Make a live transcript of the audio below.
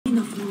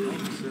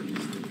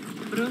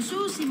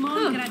Προσούς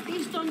ημών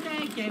κρατίστονται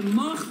και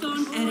μόχθον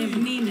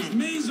ερευνήνε.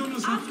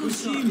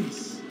 Άκουσον.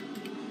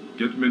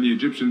 Get many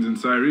Egyptians in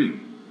Cyrene.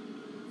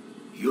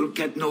 You'll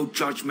get no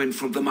judgment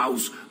from the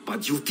mouse, but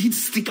you did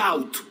stick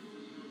out.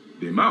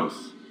 The mouse?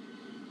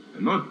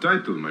 An odd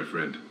title, my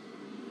friend.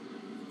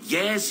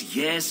 Yes,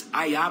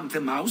 I am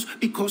the mouse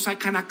because I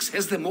can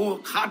access the more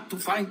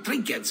hard-to-find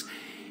trinkets.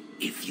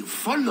 If you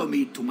follow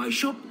me to my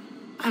shop,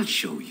 I'll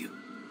show you.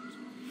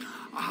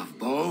 I have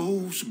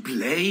bows,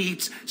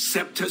 blades,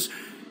 scepters.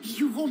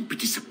 You won't be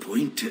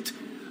disappointed.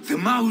 The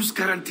mouse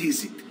guarantees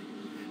it.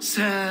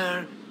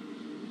 Sir...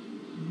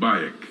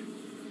 Bayek.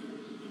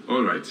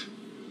 All right.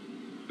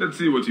 Let's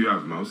see what you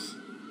have, mouse.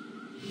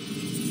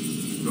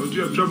 Don't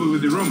you have trouble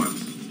with the Romans?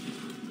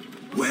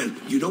 Well,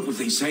 you know what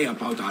they say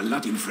about our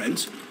Latin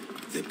friends.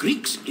 The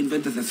Greeks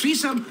invented the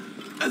threesome,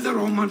 and the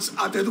Romans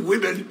added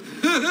women.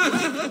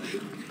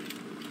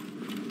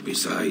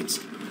 Besides,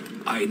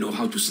 I know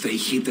how to stay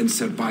hidden,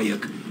 Sir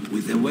Bayek.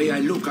 With the way I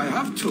look, I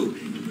have to.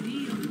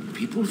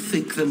 People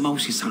think the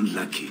mouse is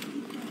unlucky.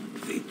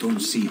 They don't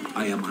see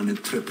I am an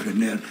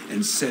entrepreneur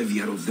and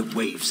savior of the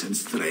waifs and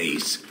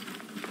strays.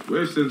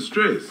 Waifs and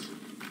strays?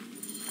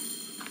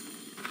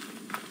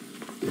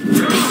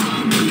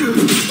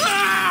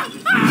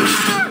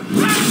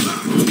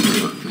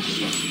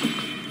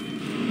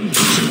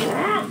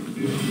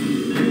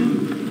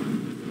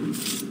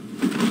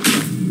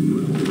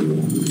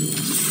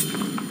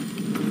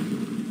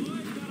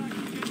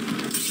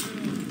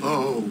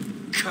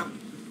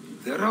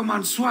 The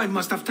Roman swine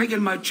must have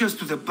taken my chest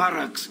to the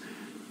barracks.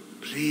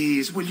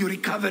 Please, will you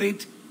recover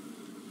it?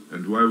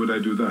 And why would I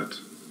do that?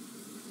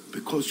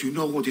 Because you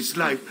know what it's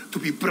like to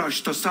be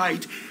brushed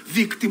aside,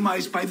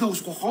 victimized by those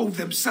who hold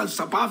themselves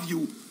above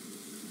you.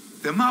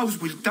 The mouse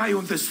will die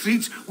on the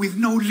streets with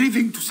no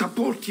living to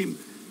support him.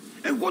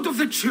 And what of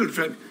the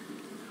children?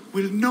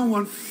 Will no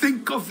one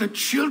think of the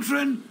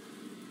children?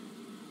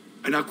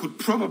 And I could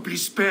probably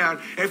spare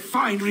a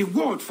fine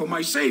reward for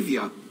my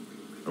savior.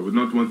 I would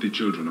not want the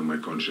children on my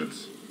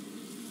conscience.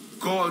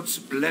 Gods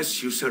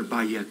bless you, Sir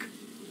Bayek.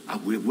 I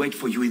will wait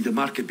for you in the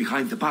market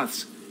behind the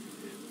baths.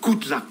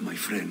 Good luck, my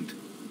friend.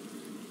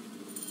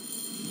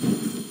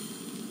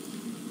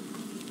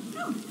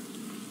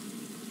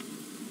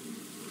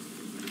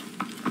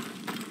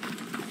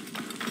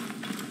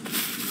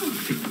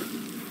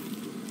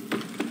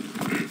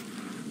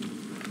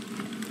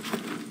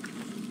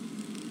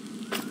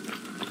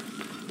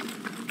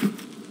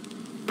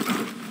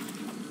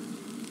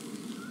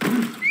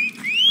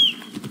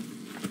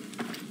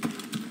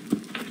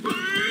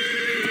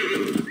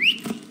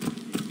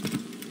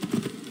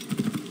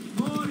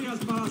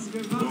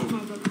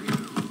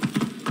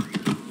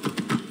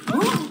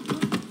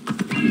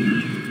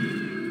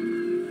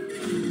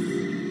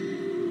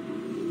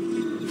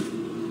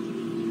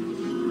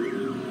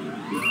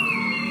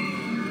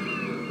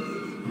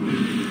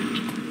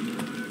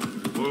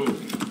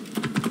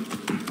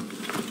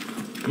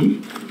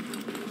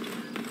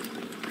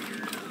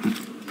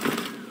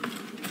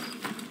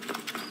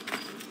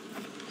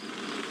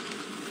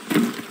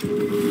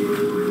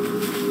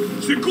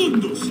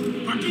 Secundos!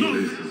 This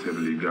place is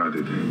heavily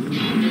guarded.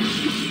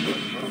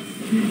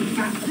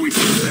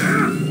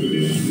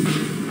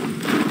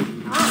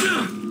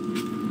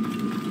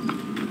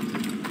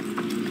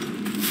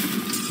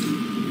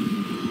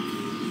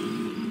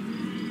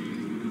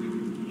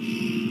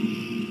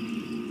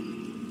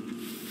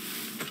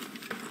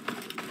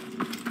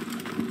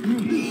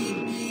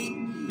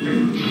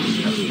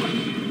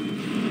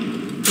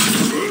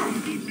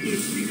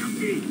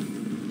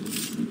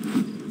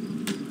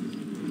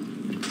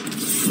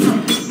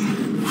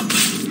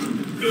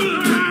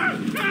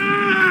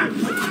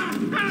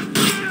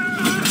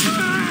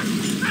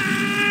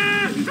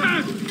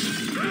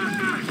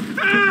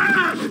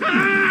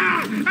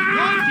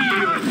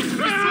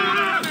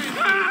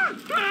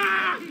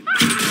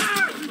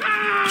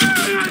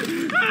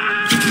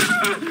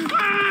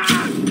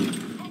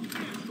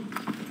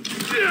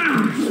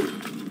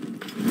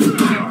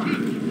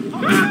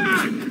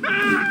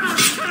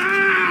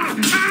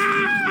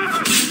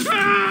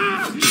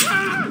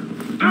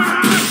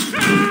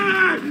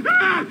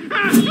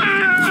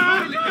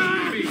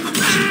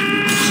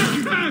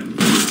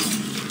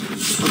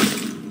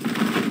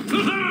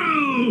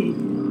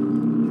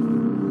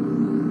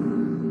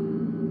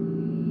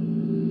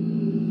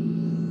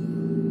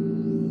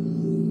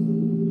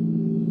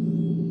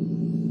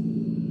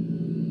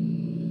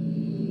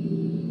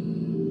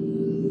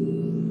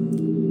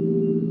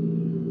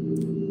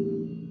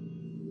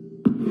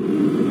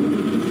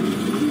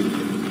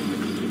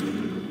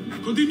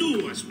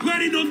 Continua,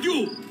 swearing on you!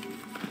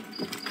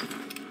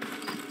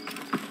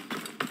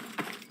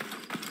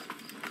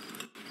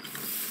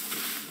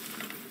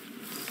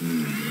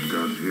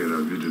 Guards here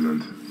are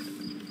vigilant.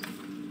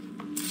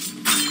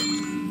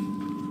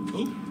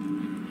 Oh?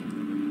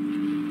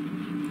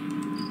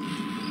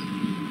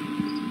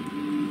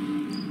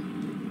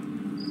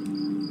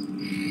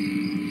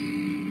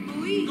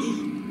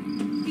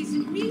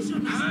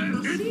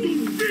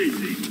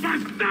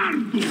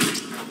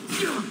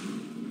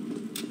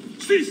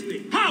 Consiste!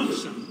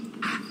 Pausa!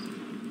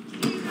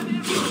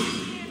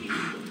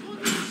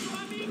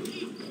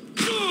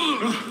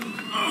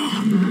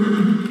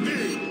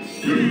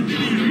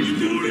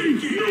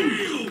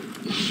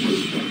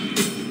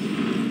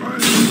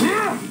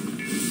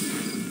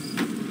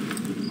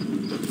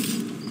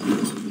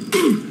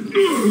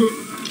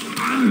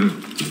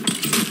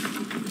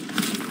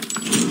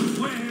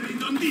 Where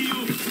non Dio?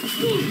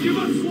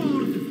 Ultimo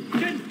sword!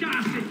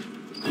 Tentate!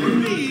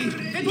 Mi!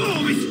 Et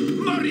povis!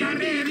 Moria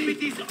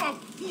rebitis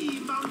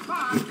optimam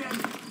partem!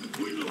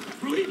 Quello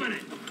proibere!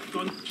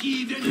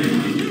 Concide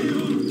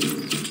Deum!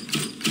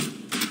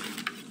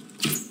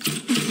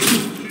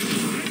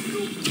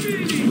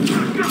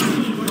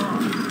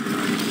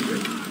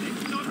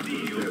 Non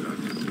Dio!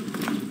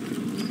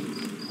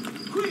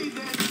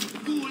 Quide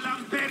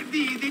culam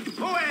perdidit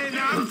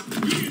poenam!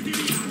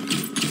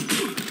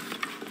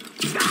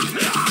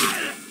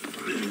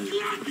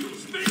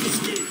 Gladius,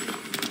 benissimo!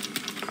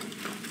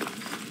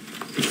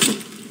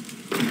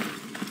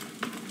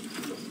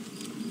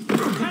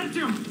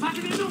 Tertium,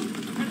 fate di lungo!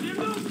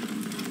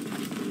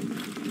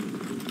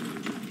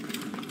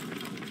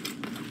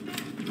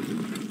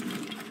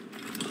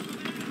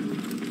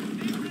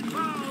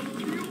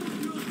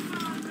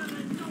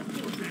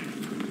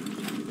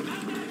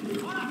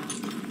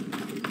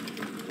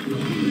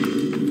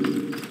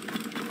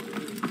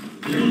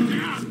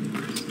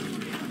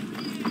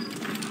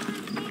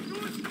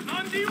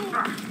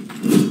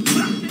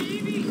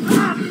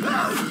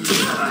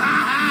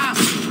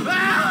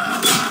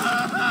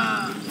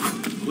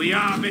 We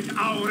habet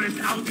aures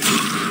aut.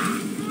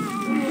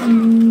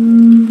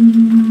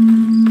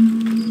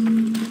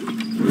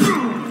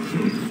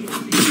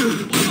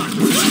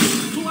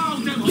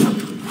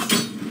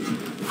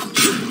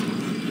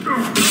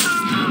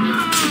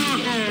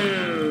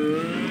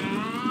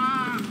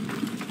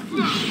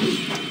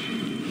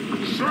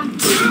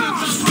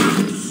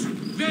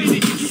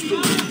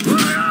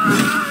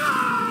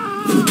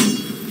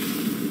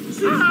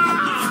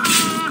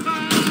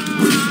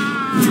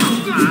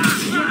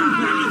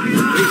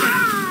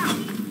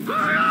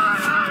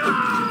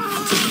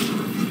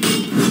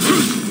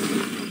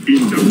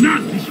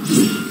 Indamnatis!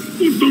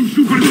 Udum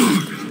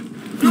supernor!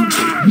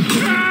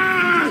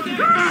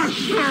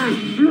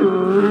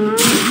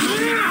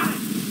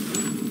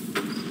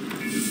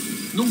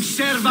 Nunc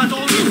servat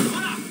omnes!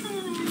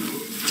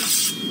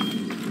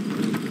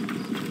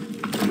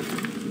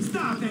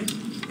 State,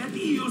 et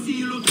io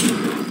silut!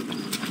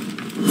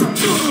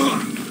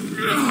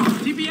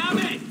 Tibi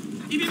ame!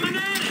 Ibi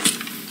manere!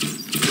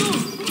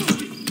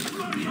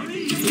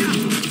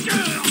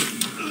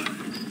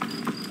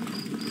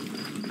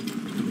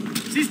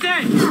 Siste!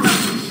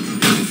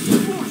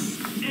 Vos,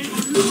 ego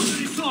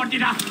ludri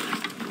sordida!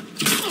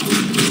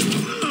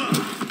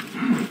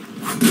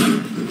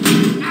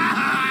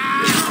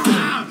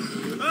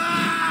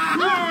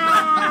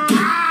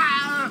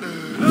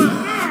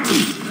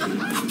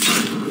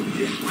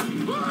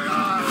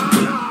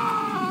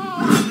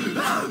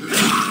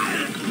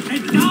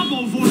 Et dabo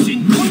vos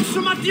in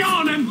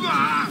consumationem!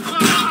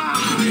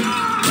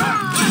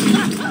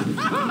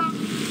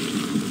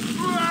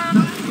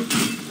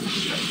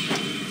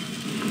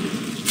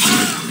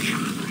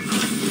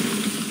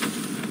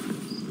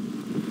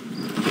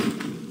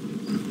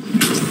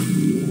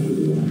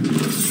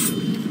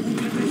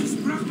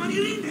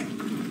 Sprachmanirine!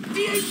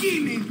 Τι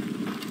εκείνη!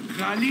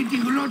 Καλή τη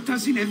γλώσσα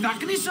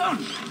συνεδάκνησον!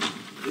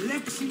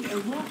 Λέξιν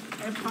εγώ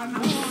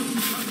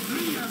επαναγώνουν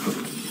Ανδρίας!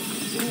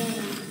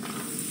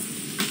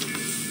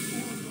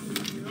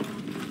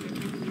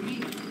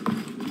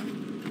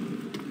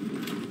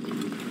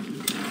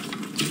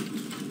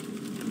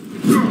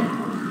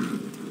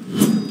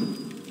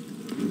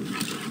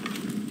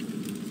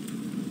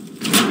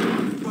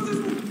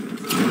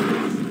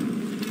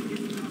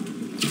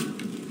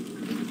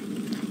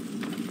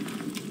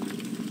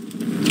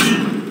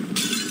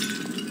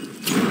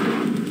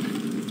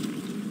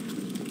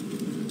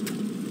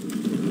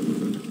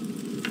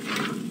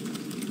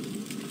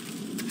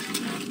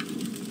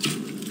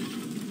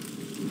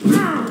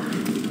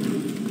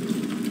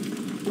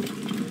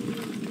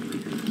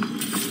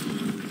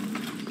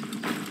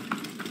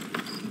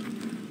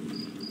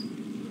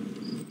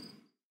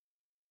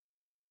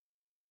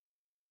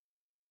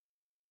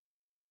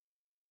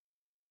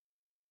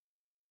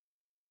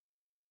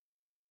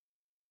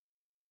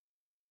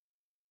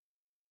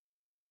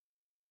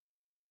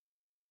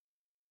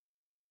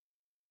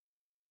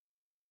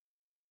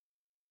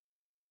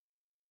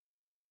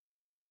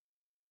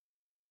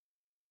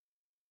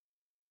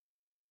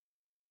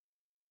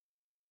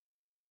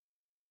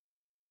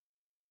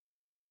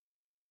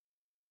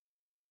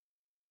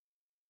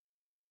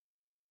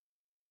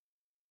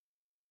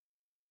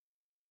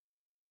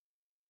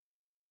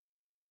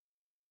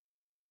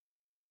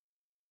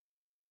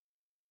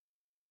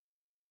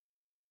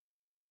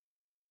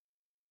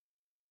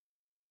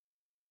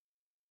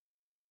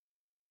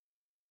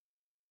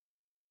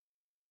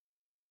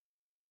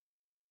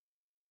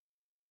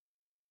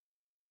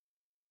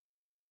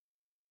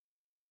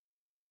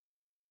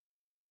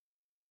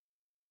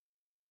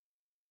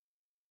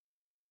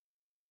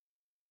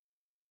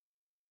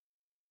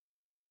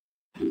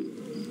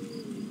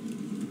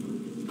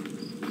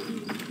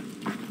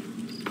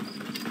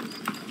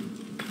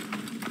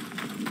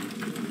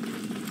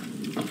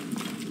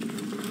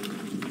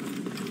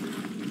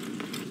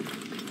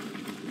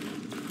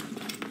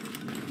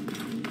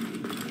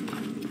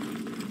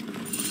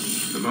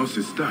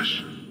 Mouse's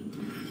stash.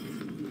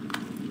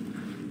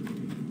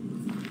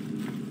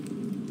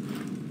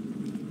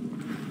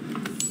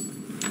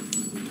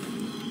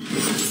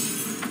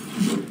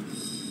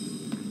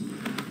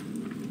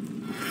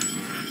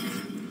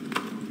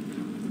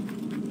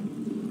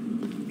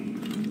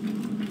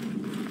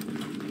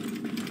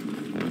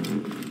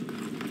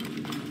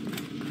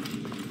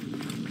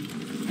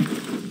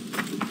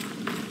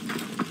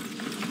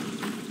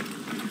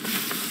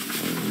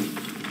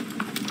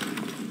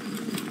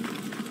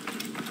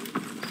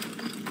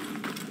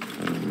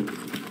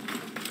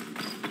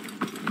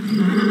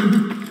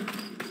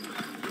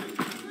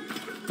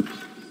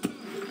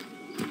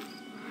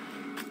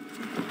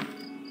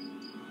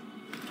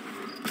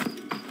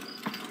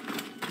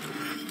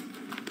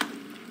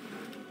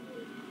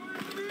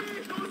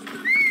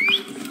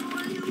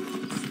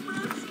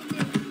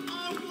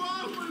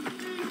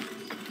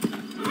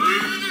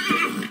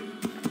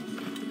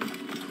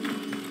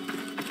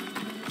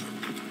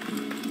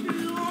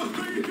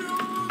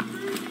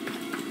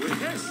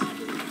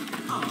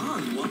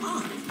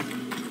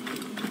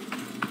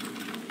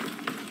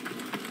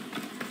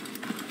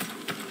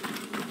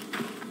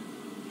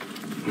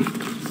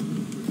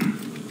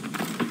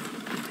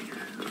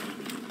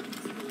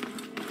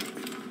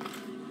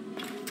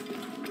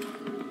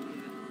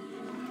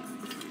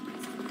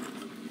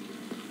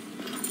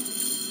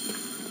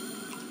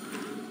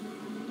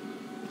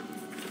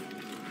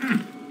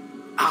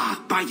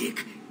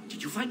 Bayek,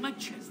 did you find my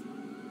chest?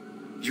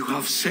 You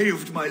have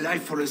saved my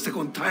life for a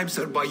second time,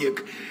 Sir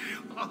Bayek.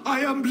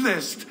 I am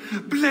blessed,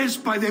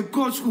 blessed by the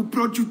gods who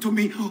brought you to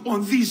me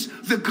on this,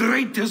 the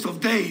greatest of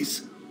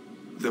days.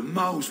 The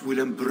mouse will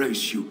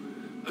embrace you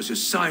as a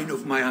sign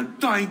of my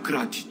undying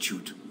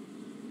gratitude.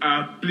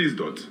 Please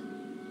don't.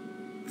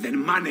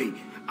 Then, Mane,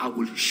 I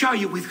will shower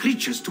you with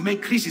creatures to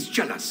make Chrysis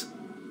jealous.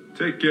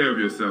 Take care of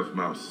yourself,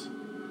 Mouse.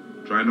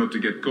 Try not to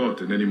get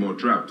caught in any more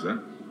traps, eh?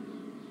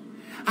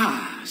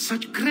 Ah,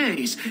 such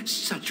grace,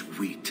 such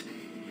wit.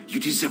 You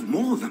deserve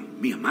more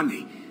than mere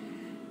money.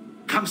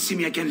 Come see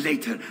me again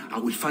later. I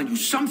will find you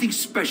something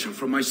special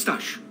from my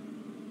stash.